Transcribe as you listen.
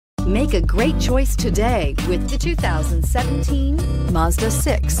Make a great choice today with the 2017 Mazda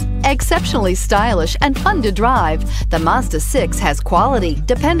 6. Exceptionally stylish and fun to drive, the Mazda 6 has quality,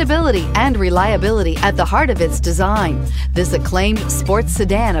 dependability, and reliability at the heart of its design. This acclaimed sports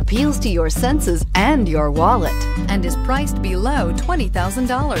sedan appeals to your senses and your wallet and is priced below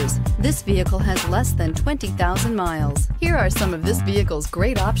 $20,000. This vehicle has less than 20,000 miles. Here are some of this vehicle's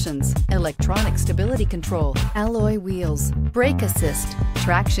great options: electronic stability control, alloy wheels, brake assist,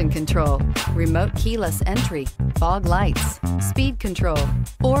 traction control, remote keyless entry, fog lights, speed control,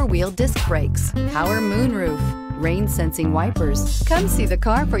 four-wheel disc brakes, power moonroof, rain sensing wipers. Come see the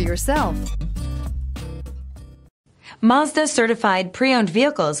car for yourself. Mazda certified pre-owned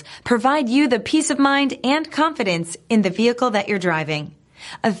vehicles provide you the peace of mind and confidence in the vehicle that you're driving.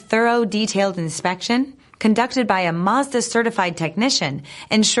 A thorough, detailed inspection conducted by a Mazda certified technician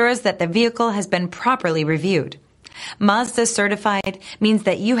ensures that the vehicle has been properly reviewed. Mazda certified means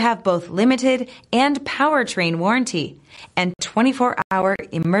that you have both limited and powertrain warranty and 24-hour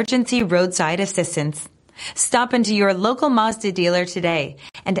emergency roadside assistance. Stop into your local Mazda dealer today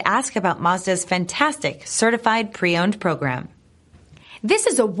and ask about Mazda's fantastic certified pre-owned program. This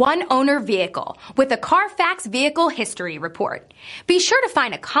is a one-owner vehicle with a CARFAX Vehicle History Report. Be sure to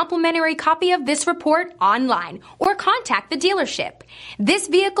find a complimentary copy of this report online or contact the dealership. This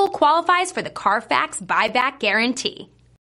vehicle qualifies for the CARFAX Buyback Guarantee.